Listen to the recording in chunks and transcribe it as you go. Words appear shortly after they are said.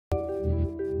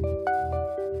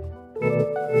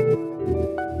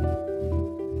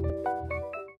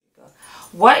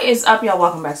What is up, y'all?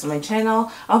 Welcome back to my channel.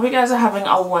 I hope you guys are having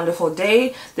a wonderful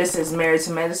day. This is Married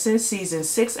to Medicine season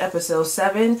 6 episode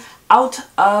 7, Out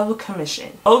of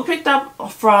Commission. We picked up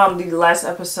from the last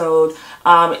episode.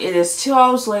 It is 2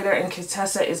 hours later and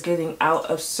Contessa is getting out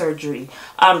of surgery.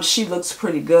 She looks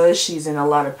pretty good. She's in a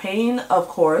lot of pain, of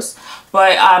course,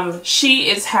 but she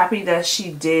is happy that she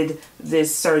did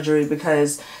this surgery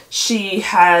because she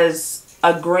has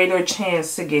a greater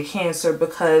chance to get cancer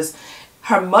because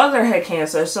her mother had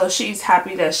cancer, so she's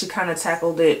happy that she kind of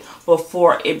tackled it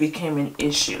before it became an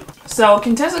issue. So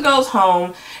Contessa goes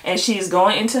home and she's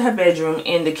going into her bedroom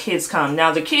and the kids come.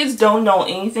 Now the kids don't know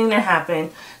anything that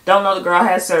happened, don't know the girl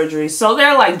had surgery, so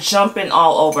they're like jumping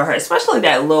all over her, especially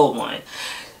that little one.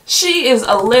 She is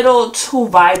a little too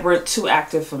vibrant, too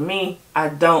active for me. I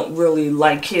don't really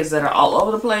like kids that are all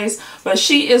over the place. But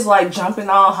she is like jumping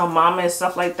on her mama and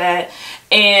stuff like that.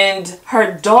 And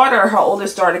her daughter, her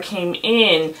oldest daughter, came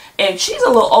in. And she's a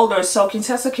little older, so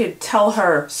Contessa could tell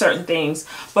her certain things.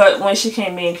 But when she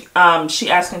came in, she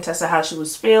asked Contessa how she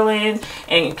was feeling.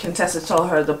 And Contessa told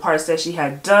her the parts that she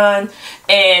had done.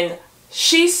 And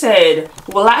she said,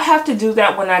 "Will I have to do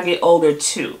that when I get older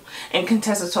too?" And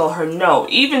Contessa told her no,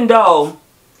 even though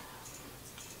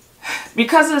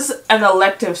because it's an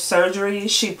elective surgery,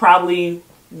 she probably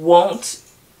won't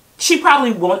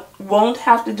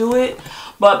have to do it.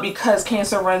 But because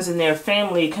cancer runs in their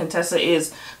family, Contessa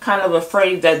is kind of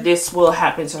afraid that this will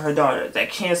happen to her daughter,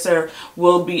 that cancer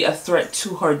will be a threat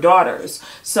to her daughters.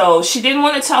 So she didn't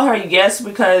want to tell her yes,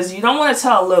 because you don't want to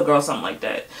tell a little girl something like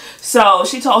that. So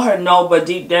she told her no, but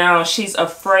deep down she's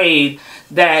afraid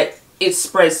that it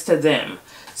spreads to them.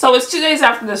 So it's 2 days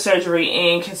after the surgery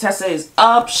and Contessa is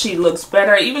up. She looks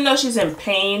better. Even though she's in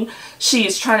pain, she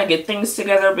is trying to get things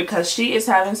together because she is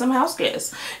having some house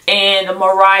guests. And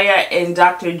Mariah and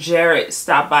Dr. Jarrett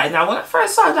stopped by. Now, when I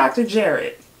first saw Dr.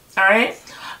 Jarrett, alright,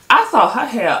 I thought her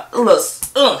hair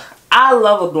looks, I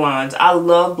love a blonde. I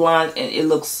love blonde and it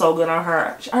looks so good on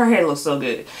her. Her hair looks so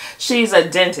good. She's a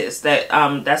dentist.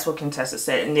 That's what Contessa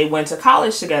said. And they went to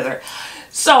college together.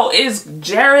 So is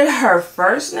Jarrett her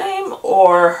first name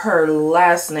or her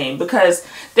last name? Because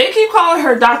they keep calling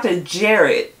her Dr.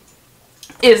 Jarrett.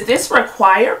 Is this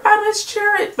required by Miss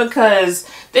Jarrett? Because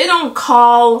they don't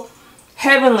call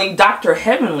Heavenly Dr.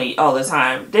 Heavenly all the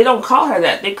time. They don't call her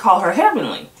that. They call her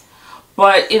Heavenly.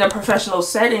 But in a professional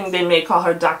setting, they may call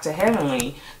her Dr.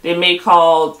 Heavenly. They may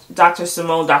call Dr.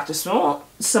 Simone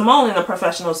Simone in a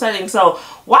professional setting. So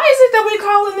why is it that we're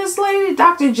calling this lady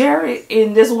Dr. Jarrett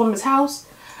in this woman's house?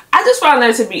 I just found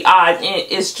that to be odd.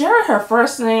 Is Jarrett her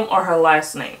first name or her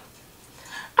last name?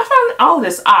 I found all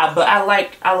this odd, but I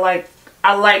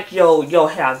like your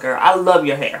hair, girl. I love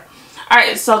your hair.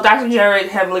 Alright, so Dr. Jarrett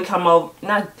Heavenly come over,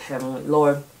 not Heavenly,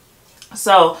 Lord.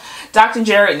 So Dr.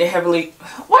 Jarrett and Heavenly,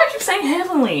 why do I keep saying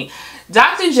Heavenly?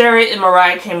 Dr. Jarrett and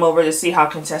Mariah came over to see how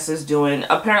Contessa's doing.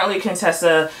 Apparently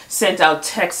Contessa sent out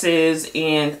texts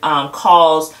and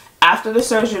calls after the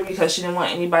surgery because she didn't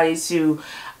want anybody to,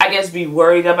 I guess, be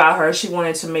worried about her. She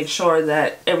wanted to make sure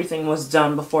that everything was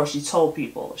done before she told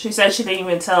people. She said she didn't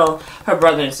even tell her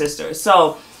brother and sister.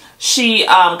 So she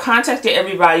contacted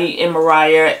everybody, and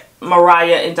Mariah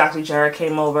and Dr. Jarrett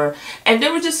came over and they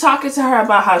were just talking to her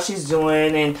about how she's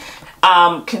doing. And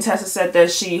Contessa said that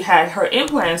she had her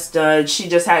implants done. She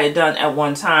just had it done at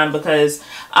one time because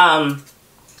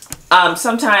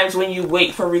sometimes when you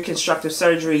wait for reconstructive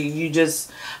surgery, you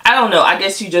just, I don't know, I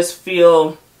guess you just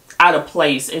feel out of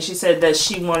place. And she said that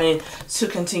she wanted to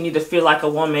continue to feel like a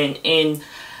woman. And,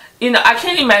 you know, I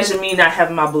can't imagine me not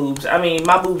having my boobs. I mean,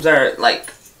 my boobs are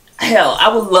like, hell,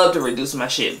 I would love to reduce my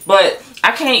shit. But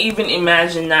I can't even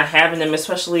imagine not having them,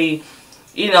 especially,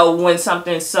 you know, when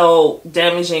something so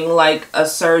damaging like a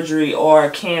surgery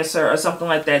or cancer or something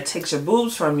like that takes your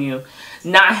boobs from you.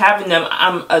 Not having them,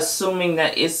 I'm assuming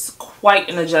that it's quite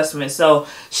an adjustment. So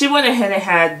she went ahead and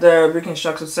had the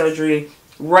reconstructive surgery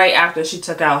right after she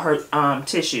took out her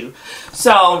tissue.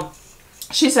 So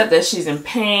she said that she's in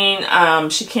pain.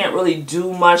 She can't really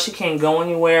do much. She can't go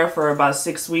anywhere for about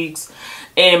 6 weeks.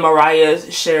 And Mariah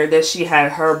shared that she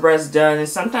had her breast done, and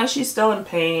sometimes she's still in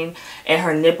pain, and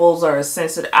her nipples are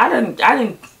sensitive. I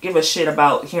didn't give a shit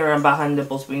about hearing about her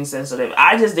nipples being sensitive.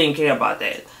 I just didn't care about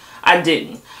that. I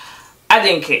didn't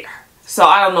care. So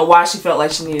I don't know why she felt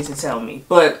like she needed to tell me,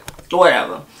 but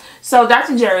whatever. So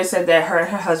Dr. Jarrett said that her and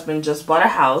her husband just bought a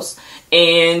house,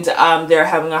 and they're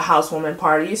having a housewarming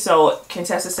party. So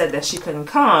Contessa said that she couldn't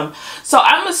come. So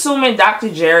I'm assuming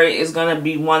Dr. Jarrett is going to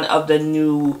be one of the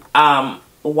new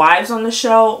wives on the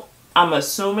show. I'm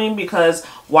assuming, because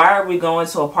why are we going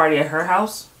to a party at her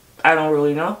house? I don't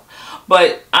really know.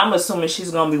 but I'm assuming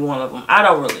she's gonna be one of them. I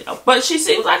don't really know, but she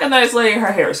seems like a nice lady.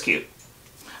 Her hair is cute.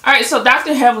 Alright, so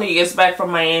Dr. Heavenly gets back from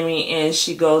Miami and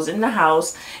she goes in the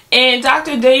house. And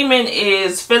Dr. Damon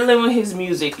is fiddling with his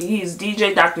music. He's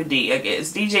DJ Dr. D, I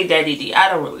guess. DJ Daddy D. I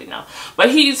don't really know.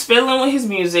 But he's fiddling with his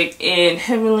music. And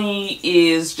Heavenly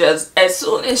is just, as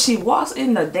soon as she walks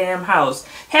in the damn house,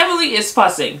 Heavenly is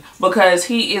fussing because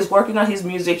he is working on his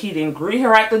music. He didn't greet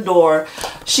her at the door.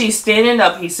 She's standing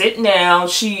up. He's sitting down.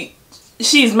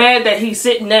 She's mad that he's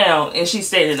sitting down and she's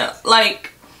standing up. Like,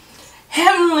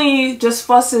 Heavenly just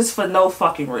fusses for no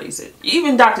fucking reason.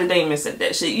 Even Dr. Damon said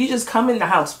that shit. You just come in the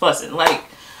house fussing. Like,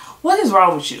 what is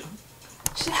wrong with you?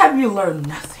 Have you learned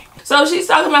nothing? So she's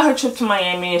talking about her trip to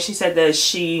Miami, and she said that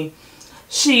she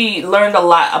learned a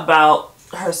lot about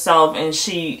herself, and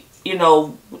she, you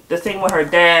know, the thing with her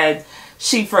dad,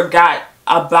 she forgot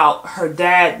about her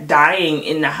dad dying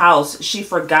in the house. She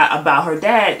forgot about her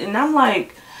dad. And I'm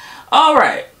like, all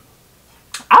right,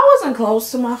 I wasn't close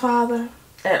to my father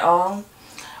at all,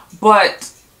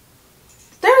 but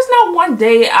there's not one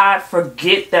day I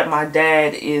forget that my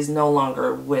dad is no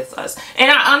longer with us.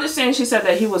 And I understand she said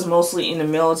that he was mostly in the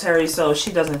military, so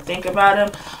she doesn't think about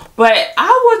him, but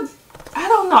I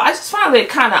don't know, I just found it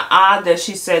kind of odd that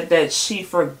she said that she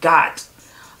forgot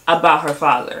about her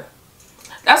father.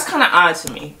 That's kind of odd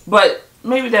to me, but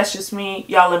maybe that's just me.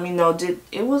 Y'all let me know, did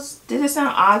it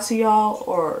sound odd to y'all,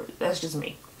 or that's just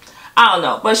me? I don't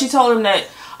know. But she told him that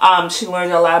she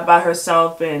learned a lot about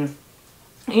herself, and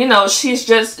you know, she's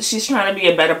trying to be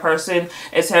a better person,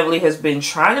 as Heavenly has been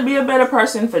trying to be a better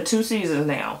person for 2 seasons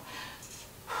now.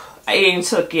 I ain't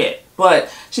took yet,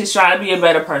 but she's trying to be a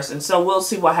better person. So we'll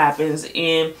see what happens.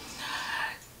 And is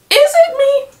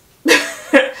it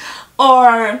me?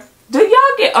 Or do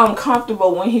y'all get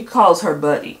uncomfortable when he calls her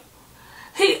buddy?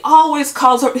 He always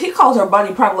calls her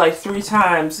buddy probably like 3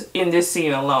 times in this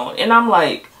scene alone. And I'm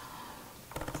like,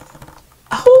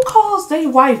 who calls their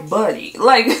wife buddy?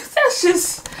 Like, that's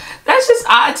just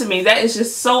odd to me. That is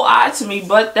just so odd to me,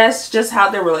 but that's just how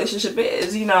their relationship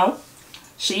is, you know.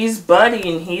 She's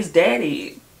buddy and he's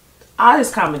daddy.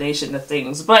 Oddest combination of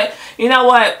things. But you know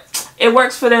what? It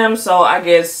works for them, so I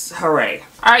guess hooray.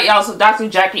 Alright, y'all, so Dr.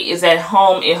 Jackie is at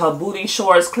home in her booty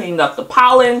shorts cleaning up the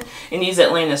pollen in these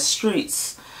Atlanta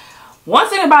streets. One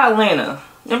thing about Atlanta,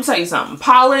 let me tell you something.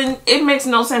 Pollen, it makes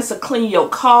no sense to clean your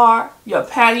car, your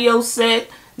patio set,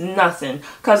 nothing.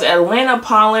 Because Atlanta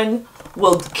pollen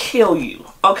will kill you,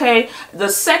 okay? The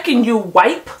second you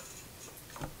wipe,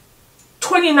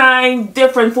 29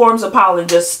 different forms of pollen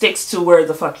just sticks to where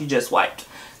the fuck you just wiped.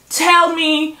 Tell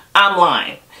me I'm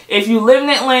lying. If you live in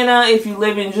Atlanta, if you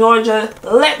live in Georgia,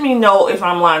 let me know if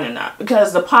I'm lying or not.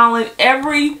 Because the pollen,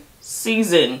 every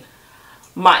season,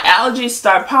 my allergies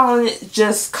start pollen, it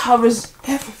just covers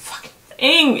every fucking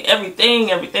thing,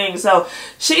 everything. So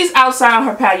she's outside on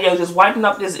her patio just wiping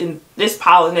up this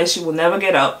pollen that she will never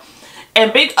get up.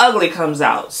 And Big Ugly comes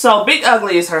out. So Big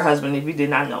Ugly is her husband, if you did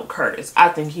not know, Curtis. I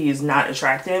think he is not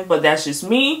attractive, but that's just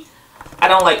me. I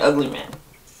don't like ugly men.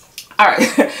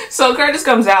 Alright, so Curtis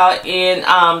comes out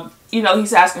and, you know,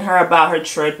 he's asking her about her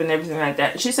trip and everything like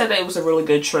that. She said that it was a really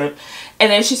good trip. And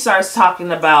then she starts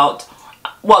talking about,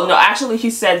 well, no, actually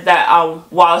he said that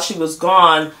while she was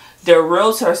gone, their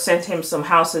realtor sent him some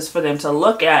houses for them to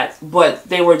look at, but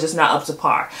they were just not up to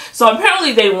par. So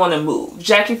apparently they want to move.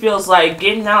 Jackie feels like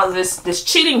getting out of this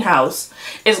cheating house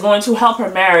is going to help her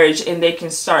marriage and they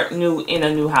can start new in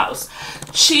a new house.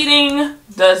 Cheating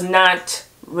does not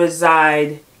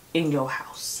reside in your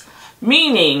house.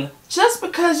 Meaning, just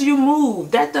because you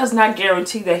move, that does not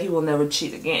guarantee that he will never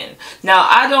cheat again. Now,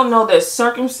 I don't know their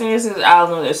circumstances. I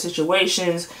don't know their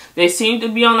situations. They seem to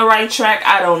be on the right track.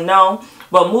 I don't know.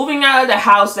 But moving out of the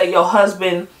house that your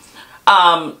husband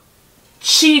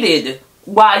cheated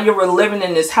while you were living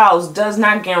in this house does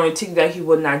not guarantee that he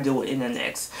would not do it in the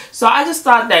next. So I just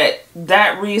thought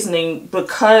that reasoning,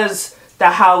 because the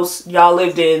house y'all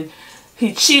lived in,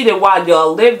 he cheated while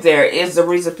y'all lived there, is the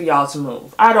reason for y'all to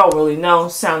move. I don't really know.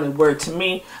 Sounded weird to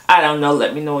me. I don't know.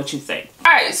 Let me know what you think.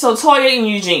 Alright, so Toya and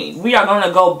Eugene. We are going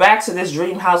to go back to this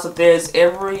dream house of theirs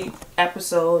every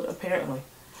episode, apparently.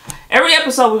 Every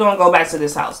episode we're going to go back to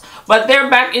this house. But they're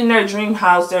back in their dream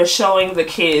house. They're showing the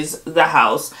kids the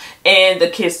house. And the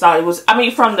kids thought it was, I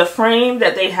mean, from the frame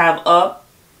that they have up,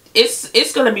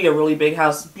 it's going to be a really big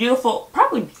house. Beautiful.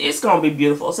 Probably, it's going to be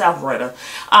beautiful. South Florida.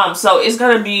 So it's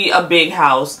going to be a big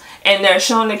house. And they're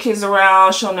showing the kids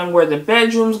around, showing them where the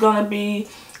bedroom's going to be.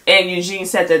 And Eugene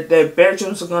said that their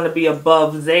bedrooms were going to be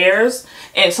above theirs.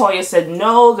 And Toya said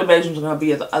no, the bedrooms are going to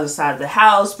be at the other side of the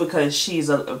house because she's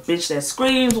a bitch that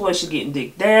screams when she's getting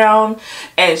digged down.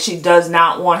 And she does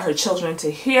not want her children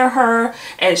to hear her.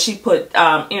 And she put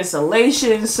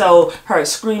insulation so her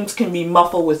screams can be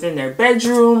muffled within their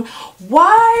bedroom.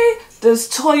 Why does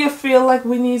Toya feel like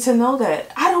we need to know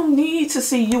that? I don't need to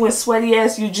see you and sweaty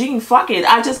ass Eugene. Fuck it.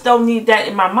 I just don't need that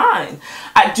in my mind.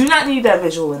 I do not need that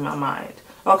visual in my mind.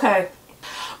 Okay?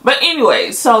 But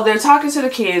anyway, so they're talking to the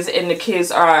kids, and the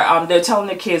kids are, they're telling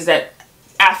the kids that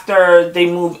after they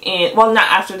move in, well, not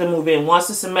after they move in, once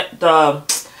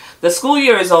the school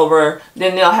year is over,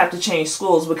 then they'll have to change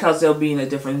schools because they'll be in a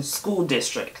different school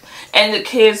district. And the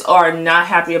kids are not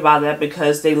happy about that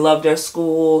because they love their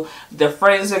school. Their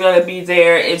friends are going to be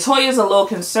there. And Toya's a little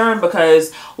concerned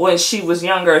because when she was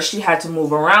younger, she had to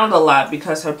move around a lot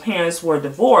because her parents were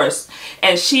divorced.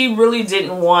 And she really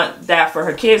didn't want that for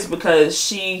her kids because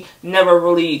she never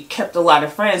really kept a lot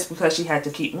of friends because she had to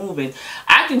keep moving.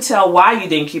 I can tell why you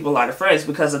didn't keep a lot of friends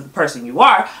because of the person you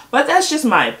are, but that's just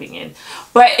my opinion.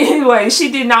 But anyway,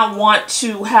 she did not want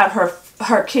to have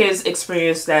her kids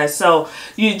experience that. So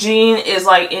Eugene is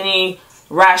like any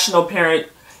rational parent.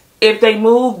 If they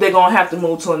move, they're going to have to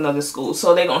move to another school.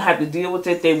 So they're going to have to deal with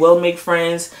it. They will make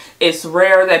friends. It's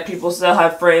rare that people still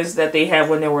have friends that they had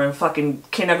when they were in fucking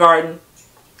kindergarten.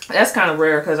 That's kind of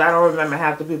rare because I don't remember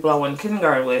half the people I went to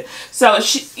kindergarten with. So,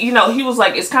 you know, he was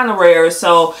like, it's kind of rare.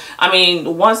 So, I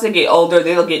mean, once they get older,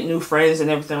 they'll get new friends and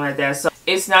everything like that. So,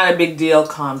 it's not a big deal.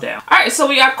 Calm down. All right, so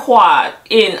we got Quad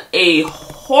in a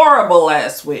horrible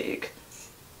ass wig.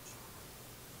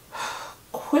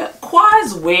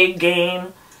 Quad's wig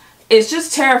game is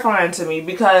just terrifying to me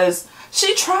because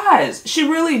she tries. She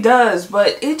really does,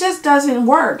 but it just doesn't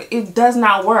work. It does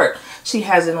not work. She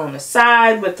has it on the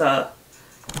side with a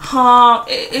hump.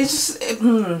 It's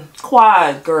just,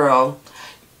 Quad girl.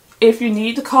 If you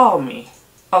need to call me,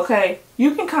 okay,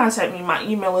 you can contact me. My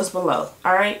email is below.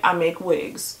 All right, I make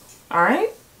wigs. All right,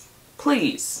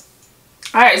 please.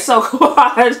 All right, so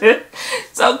Quad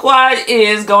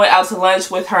is going out to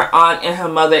lunch with her aunt and her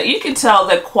mother. You can tell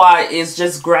that Quad is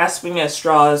just grasping at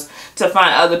straws to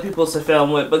find other people to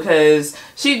film with because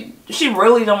she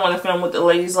really don't want to film with the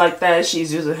ladies like that.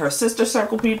 She's using her sister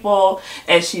circle people,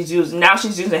 and now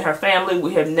she's using her family.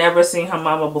 We have never seen her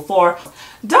mama before.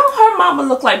 Don't her mama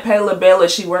look like Patti LaBelle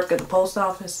if she worked at the post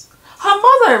office? Her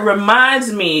mother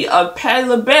reminds me of Patti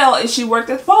LaBelle if she worked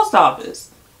at the post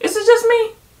office. Is it just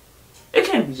me? It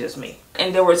can't be just me.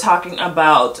 And they were talking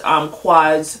about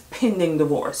Quad's pending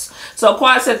divorce. So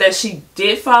Quad said that she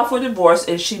did file for divorce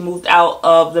and she moved out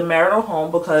of the marital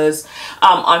home because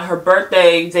on her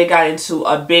birthday they got into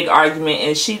a big argument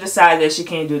and she decided that she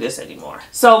can't do this anymore.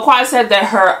 So Quad said that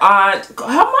her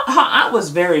aunt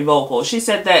was very vocal. She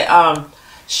said that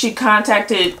she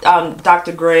contacted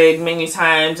Dr. Greg many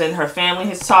times and her family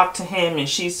has talked to him and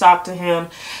she's talked to him.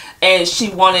 And she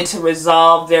wanted to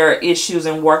resolve their issues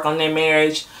and work on their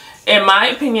marriage. In my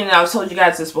opinion, and I've told you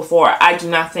guys this before, I do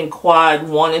not think Quad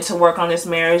wanted to work on this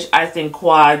marriage. I think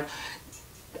Quad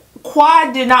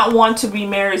did not want to be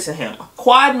married to him.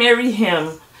 Quad married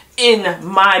him, in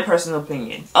my personal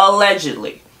opinion,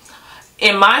 allegedly.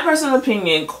 In my personal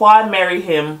opinion, Quad married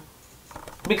him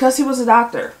because he was a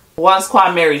doctor. Once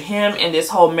Quad married him and this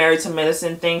whole Married to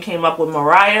Medicine thing came up with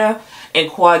Mariah and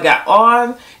Quad got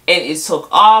on and it took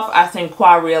off, I think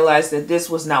Quad realized that this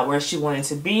was not where she wanted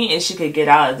to be and she could get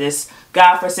out of this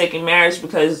godforsaken marriage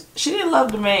because she didn't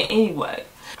love the man anyway.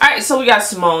 Alright, so we got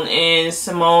Simone, and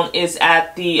Simone is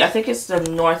at the, I think it's the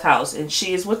North House, and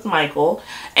she is with Michael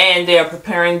and they are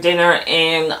preparing dinner,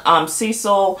 and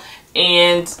Cecil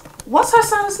and what's her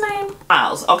son's name?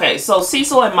 Miles. Okay, so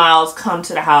Cecil and Miles come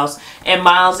to the house and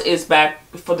Miles is back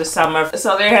for the summer.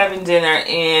 So they're having dinner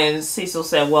and Cecil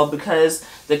said, well, because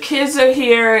the kids are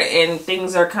here and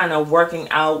things are kind of working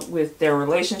out with their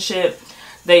relationship,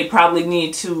 they probably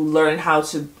need to learn how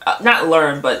to, not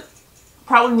learn, but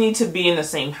probably need to be in the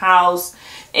same house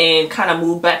and kind of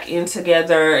move back in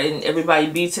together and everybody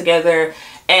be together.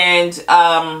 And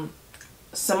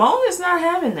Simone is not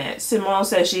having that. Simone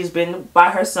says she's been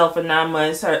by herself for 9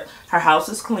 months. Her house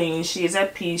is clean. She is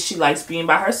at peace. She likes being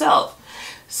by herself.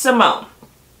 Simone,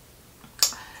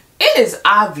 it is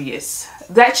obvious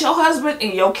that your husband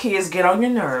and your kids get on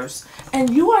your nerves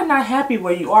and you are not happy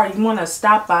where you are. You want to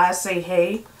stop by, say,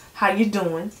 hey, how you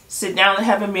doing? Sit down and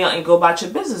have a meal and go about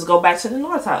your business. Go back to the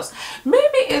North House.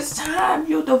 Maybe it's time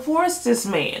you divorce this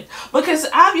man because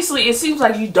obviously it seems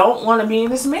like you don't want to be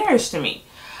in this marriage to me.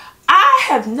 I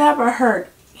have never heard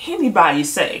anybody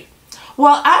say,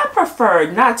 well, I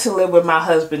prefer not to live with my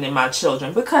husband and my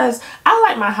children because I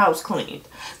like my house cleaned.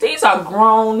 These are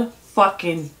grown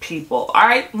fucking people,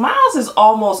 alright? Miles is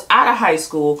almost out of high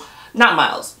school. Not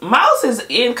Miles. Miles is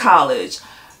in college.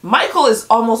 Michael is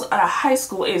almost out of high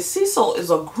school, and Cecil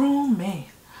is a grown man.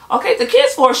 Okay, the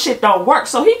kids for shit don't work,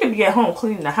 so he can be at home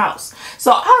cleaning the house.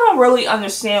 So I don't really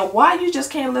understand why you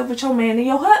just can't live with your man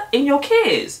and your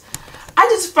kids. I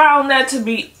just found that to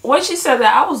be, when she said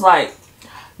that, I was like,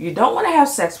 you don't want to have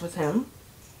sex with him.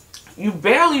 You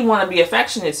barely want to be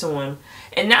affectionate to him.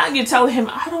 And now you're telling him,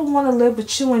 I don't want to live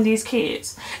with you and these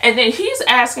kids. And then he's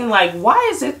asking, like, why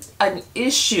is it an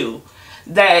issue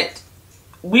that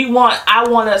I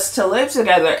want us to live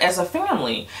together as a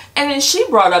family? And then she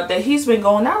brought up that he's been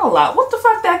going out a lot. What the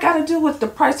fuck that got to do with the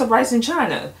price of rice in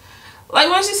China? Like,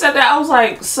 when she said that, I was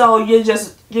like, so you're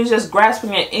just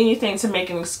grasping at anything to make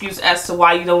an excuse as to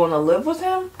why you don't want to live with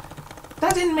him?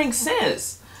 That didn't make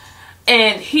sense.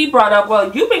 And he brought up,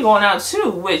 well, you've been going out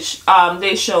too, which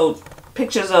they showed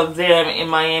pictures of them in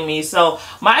Miami. So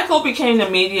Michael became the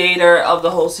mediator of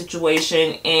the whole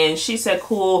situation, and she said,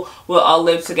 cool, we'll all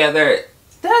live together.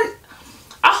 I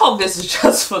hope this is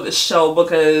just for the show,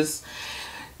 because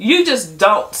you just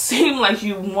don't seem like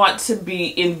you want to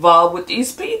be involved with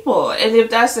these people. And if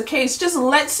that's the case, just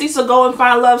let Cecil go and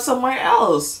find love somewhere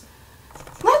else.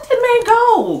 Let the man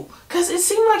go. Because it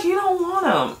seems like you don't want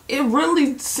him. It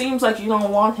really seems like you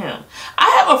don't want him.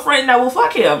 I have a friend that will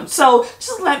fuck him. So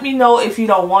just let me know if you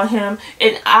don't want him,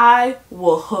 and I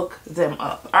will hook them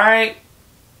up. Alright?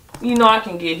 You know I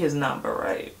can get his number,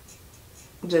 right?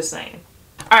 Just saying.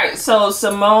 Alright, so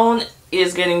Simone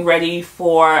is getting ready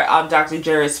for Dr.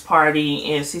 Jarrett's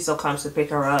party, and Cecil comes to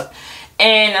pick her up.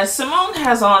 And Simone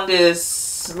has on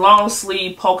this long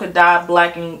sleeve polka dot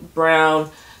black and brown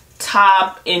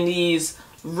top in these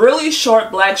really short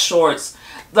black shorts.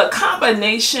 The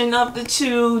combination of the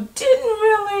two didn't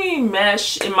really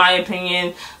mesh, in my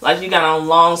opinion. Like, you got on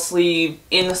long sleeve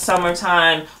in the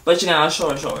summertime, but you got on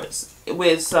short shorts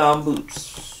with some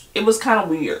boots. It was kind of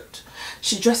weird.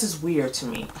 She dresses weird to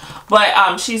me.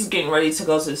 But she's getting ready to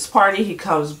go to this party. He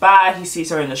comes by. He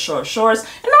sees her in the short shorts.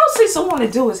 And all Cecil want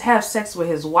to do is have sex with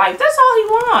his wife. That's all he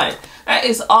wants. That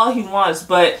is all he wants.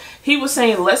 But he was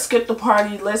saying, let's skip the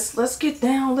party. Let's get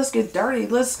down. Let's get dirty.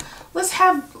 Let's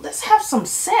have some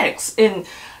sex. And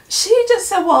she just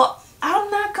said, well, I'm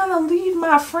not going to leave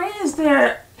my friends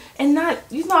there and not,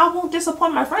 you know, I won't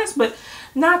disappoint my friends, but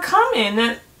not coming.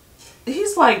 And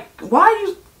he's like, why are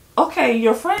you... Okay,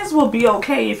 your friends will be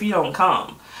okay if you don't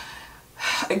come.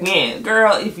 Again,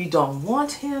 girl, if you don't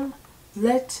want him,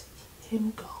 let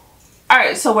him go.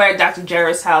 Alright, so we're at Dr.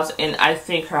 Jarrett's house, and I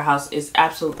think her house is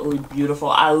absolutely beautiful.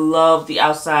 I love the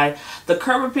outside. The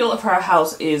curb appeal of her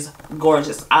house is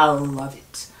gorgeous. I love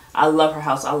it. I love her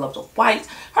house. I love the white.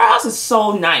 Her house is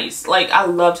so nice. Like, I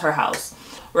loved her house.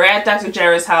 We're at Dr.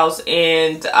 Jarrett's house,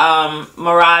 and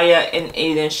Mariah and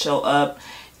Aiden show up,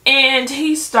 and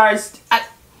he starts...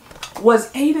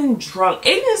 Was Aiden drunk?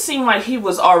 Aiden seemed like he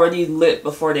was already lit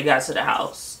before they got to the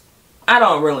house. I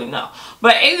don't really know.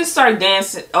 But Aiden started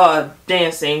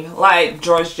dancing like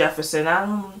George Jefferson. I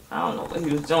don't know what he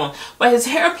was doing. But his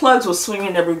hair plugs was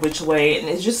swinging every which way, and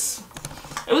it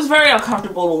was very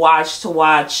uncomfortable to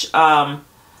watch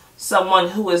someone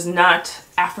who is not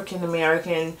African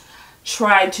American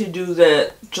try to do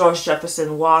the George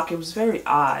Jefferson walk. It was very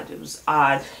odd. It was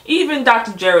odd. Even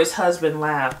Dr. Jarrett's husband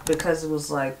laughed, because it was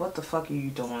like, what the fuck are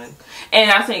you doing? And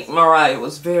I think Mariah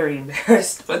was very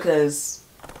embarrassed, because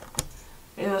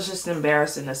it was just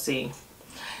embarrassing to see.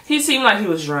 He seemed like he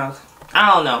was drunk.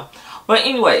 I don't know. But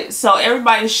anyway, so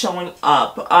everybody's showing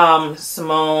up.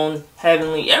 Simone,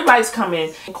 Heavenly, everybody's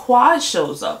coming. Quad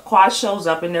shows up. Quad shows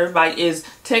up, and everybody is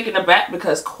taken aback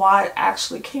because Quad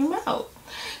actually came out.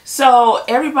 So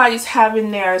everybody's having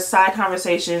their side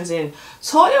conversations, and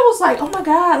Toya was like, oh my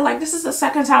god, like, this is the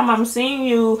second time I'm seeing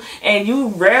you and you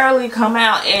rarely come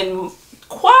out. And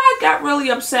Quad got really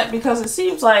upset because it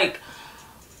seems like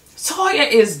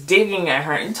Toya is digging at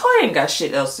her, and Toya ain't got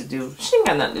shit else to do. She ain't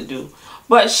got nothing to do.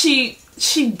 But she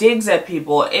digs at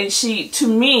people, and to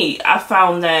me, I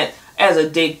found that as a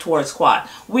dig towards Quad.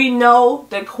 We know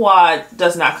that Quad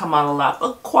does not come out a lot,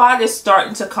 but Quad is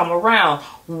starting to come around.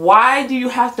 Why do you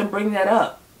have to bring that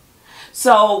up?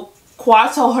 So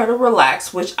Quad told her to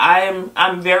relax, which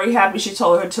I'm very happy she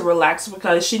told her to relax,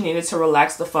 because she needed to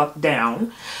relax the fuck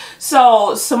down.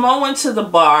 So Simone went to the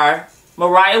bar.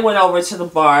 Mariah went over to the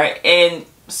bar, and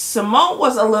Simone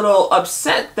was a little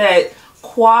upset that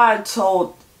Quad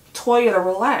told Toya to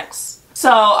relax.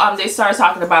 So they started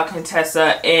talking about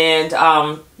Contessa, and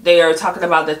they are talking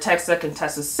about the text that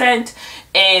Contessa sent,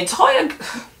 and Toya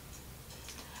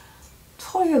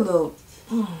little,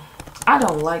 I I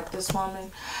don't like this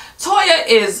woman. Toya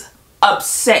is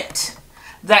upset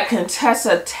that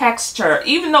Contessa texted her,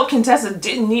 even though Contessa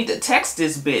didn't need to text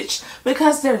this bitch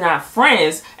because they're not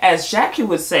friends, as Jackie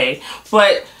would say.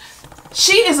 But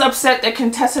she is upset that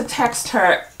Contessa texted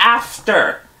her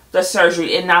after the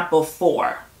surgery and not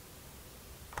before.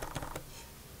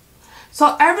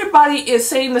 So everybody is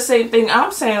saying the same thing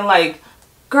I'm saying, like,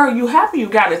 girl, you happy you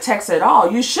got a text at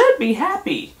all. You should be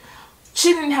happy.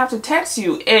 She didn't have to text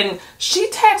you. And she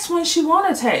texts when she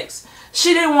want to text.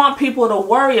 She didn't want people to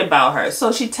worry about her.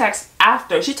 So she texts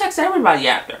after. She texts everybody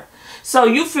after. So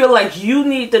you feel like you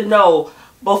need to know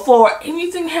before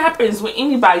anything happens with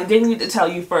anybody. They need to tell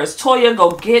you first. Toya,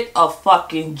 go get a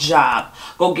fucking job.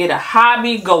 Go get a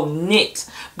hobby. Go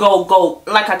knit. Go,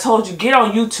 like I told you, get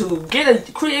on YouTube.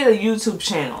 Create a YouTube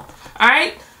channel.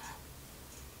 Alright?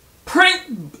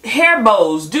 Print hair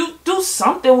bows. Do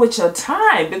something with your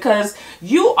time, because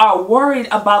you are worried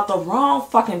about the wrong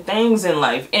fucking things in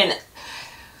life. And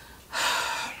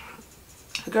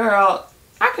girl,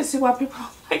 I can see why people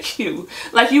don't like you.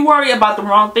 Like, you worry about the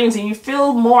wrong things and you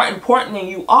feel more important than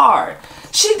you are.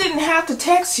 She didn't have to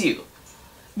text you.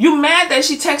 You mad that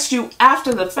she texted you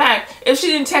after the fact. If she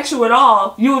didn't text you at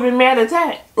all, you would be mad at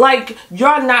that. Like,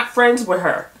 you're not friends with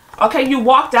her. Okay, you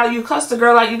walked out, you cussed the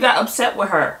girl out, you got upset with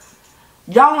her.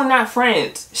 Y'all are not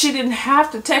friends. She didn't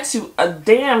have to text you a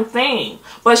damn thing.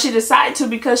 But she decided to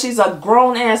because she's a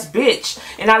grown-ass bitch.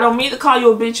 And I don't mean to call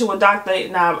you a bitch or a doctor.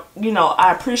 And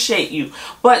I appreciate you.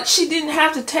 But she didn't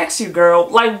have to text you, girl.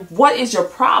 Like, what is your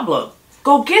problem?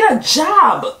 Go get a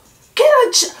job.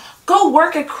 Go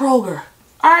work at Kroger.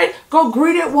 Alright? Go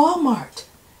greet at Walmart.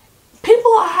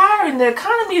 People are hiring. The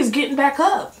economy is getting back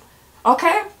up.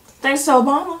 Okay? Thanks to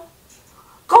Obama.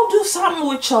 Go do something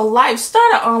with your life.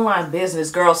 Start an online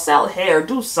business, girl. Sell hair.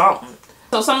 Do something.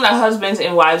 So some of the husbands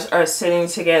and wives are sitting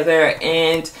together,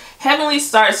 and Heavenly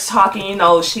starts talking. You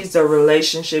know, she's a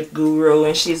relationship guru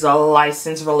and she's a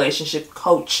licensed relationship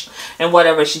coach and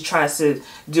whatever she tries to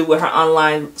do with her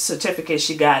online certificate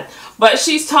she got. But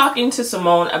she's talking to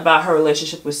Simone about her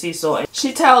relationship with Cecil.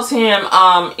 She tells him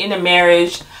in a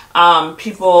marriage,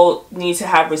 people need to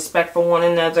have respect for one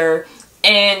another.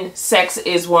 And sex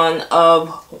is one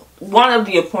of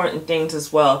the important things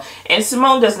as well. And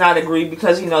Simone does not agree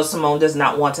because, you know, Simone does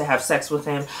not want to have sex with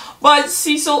him. But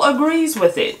Cecil agrees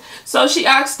with it. So she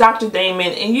asks Dr.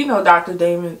 Damon, and you know Dr.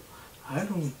 Damon, I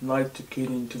don't like to get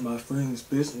into my friend's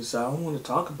business. I don't want to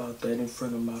talk about that in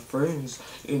front of my friends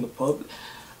in the public.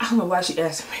 I don't know why she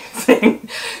asked me anything.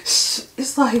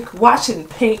 It's like watching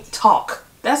paint talk.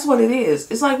 That's what it is.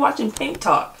 It's like watching paint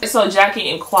talk. So Jackie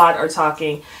and Quad are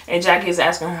talking, and Jackie is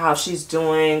asking her how she's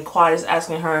doing. Quad is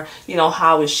asking her, you know,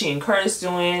 how is she and Curtis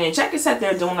doing? And Jackie said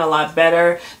they're doing a lot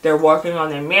better. They're working on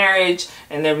their marriage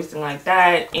and everything like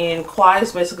that. And Quad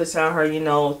is basically telling her, you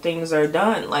know, things are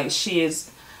done. Like, she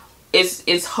is,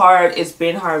 it's hard. It's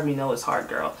been hard. We know it's hard,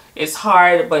 girl. It's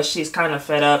hard, but she's kind of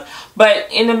fed up. But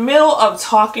in the middle of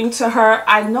talking to her,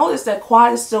 I noticed that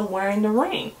Quad is still wearing the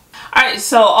ring. Alright,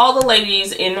 so all the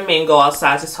ladies and the men go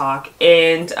outside to talk,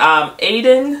 and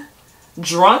Aiden,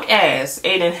 drunk ass,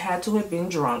 Aiden had to have been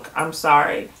drunk, I'm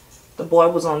sorry, the boy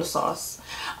was on the sauce.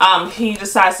 He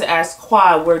decides to ask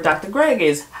Quad where Dr. Greg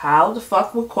is. How the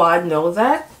fuck would Quad know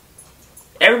that?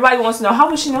 Everybody wants to know, how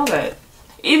would she know that?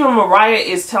 Even Mariah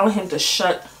is telling him to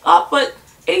shut up, but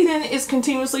Aiden is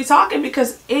continuously talking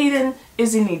because Aiden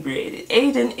is inebriated.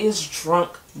 Aiden is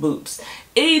drunk boobs.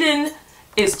 Aiden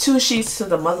is 2 sheets to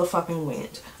the motherfucking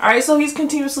wind. Alright, so he's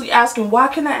continuously asking, why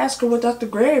can I ask her what Dr.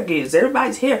 Greg is?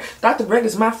 Everybody's here. Dr. Greg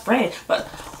is my friend. But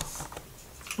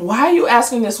why are you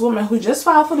asking this woman who just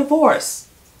filed for divorce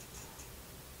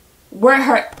where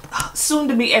her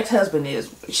soon-to-be ex-husband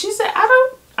is? She said, I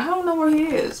don't know where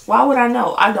he is. Why would I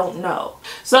know? I don't know.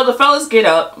 So the fellas get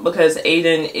up because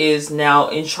Aiden is now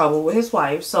in trouble with his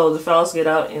wife. So the fellas get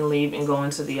up and leave and go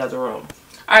into the other room.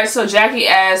 Alright, so Jackie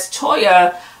asks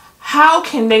Toya, how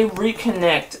can they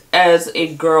reconnect as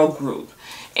a girl group?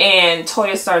 And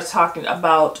Toya starts talking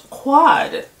about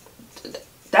Quad.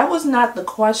 That was not the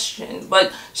question,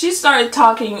 but she started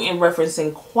talking and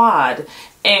referencing Quad.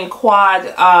 And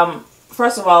Quad,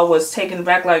 first of all, was taken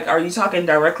back, like, are you talking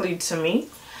directly to me?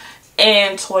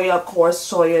 And Toya, of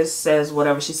course, Toya says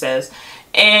whatever she says.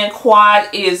 And Quad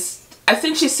is, I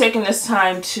think she's taking this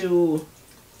time to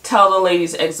tell the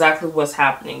ladies exactly what's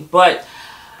happening. But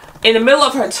in the middle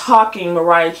of her talking,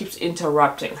 Mariah keeps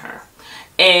interrupting her.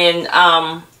 And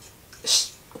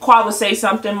Quad would say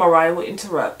something, Mariah would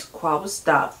interrupt. Quad would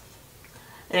stop.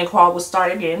 And then Quad would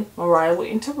start again. Mariah would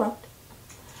interrupt.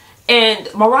 And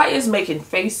Mariah is making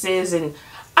faces, and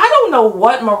I don't know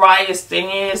what Mariah's thing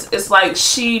is. It's like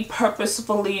she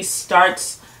purposefully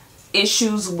starts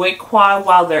issues with Quad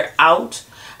while they're out.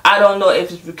 I don't know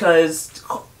if it's because,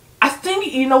 I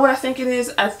think, you know what I think it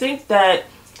is? I think that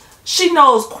she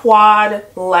knows Quad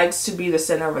likes to be the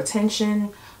center of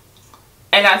attention.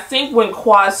 And I think when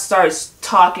Quad starts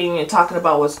talking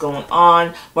about what's going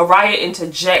on, Mariah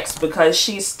interjects because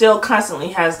she still constantly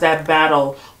has that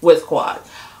battle with Quad.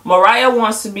 Mariah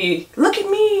wants to be, look at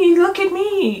me, look at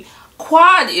me.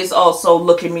 Quad is also,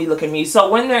 look at me, look at me. So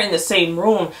when they're in the same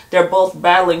room, they're both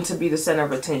battling to be the center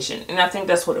of attention. And I think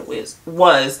that's what it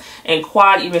was. And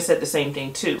Quad even said the same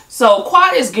thing too. So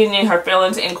Quad is getting in her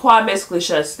feelings, and Quad basically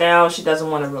shuts down. She doesn't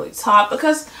want to really talk,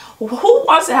 because who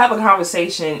wants to have a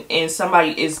conversation and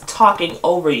somebody is talking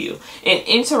over you and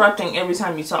interrupting every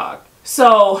time you talk?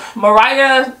 So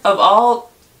Mariah, of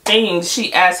all things,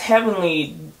 she asked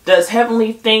Heavenly, does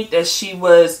Heavenly think that she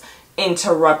was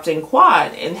interrupting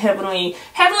Quad? And Heavenly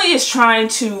is trying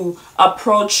to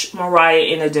approach Mariah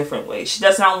in a different way. She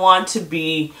does not want to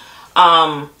be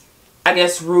I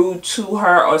guess rude to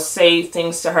her or say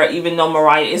things to her, even though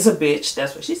Mariah is a bitch.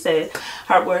 That's what she said.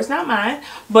 Her words, not mine.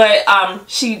 But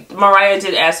Mariah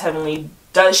did ask Heavenly,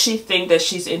 does she think that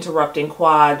she's interrupting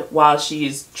Quad while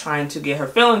she's trying to get her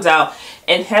feelings out?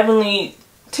 And Heavenly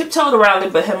tiptoed around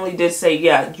it, but Heavenly did say,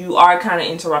 yeah, you are kind of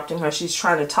interrupting her. She's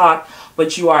trying to talk,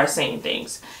 but you are saying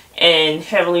things. And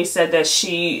Heavenly said that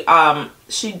she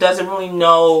doesn't really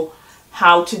know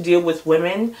how to deal with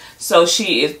women. So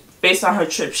she is, based on her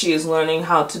trip, she is learning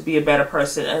how to be a better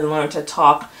person and learn to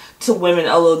talk to women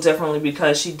a little differently,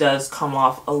 because she does come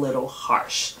off a little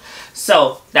harsh.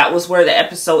 So that was where the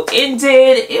episode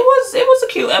ended. It was a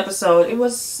cute episode. It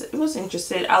was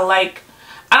interesting.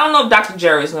 I don't know if Dr.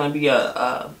 Jerry is going to be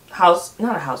a part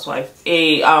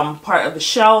of the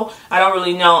show. I don't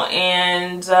really know.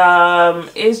 And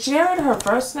is Jared her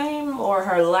first name or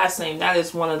her last name? That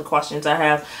is one of the questions I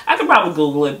have. I could probably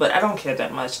Google it, but I don't care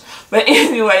that much. But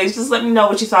anyways, just let me know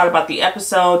what you thought about the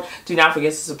episode. Do not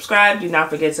forget to subscribe. Do not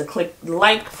forget to click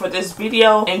like for this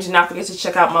video. And do not forget to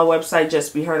check out my website,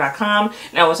 justbeher.com.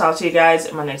 And I will talk to you guys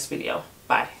in my next video.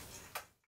 Bye.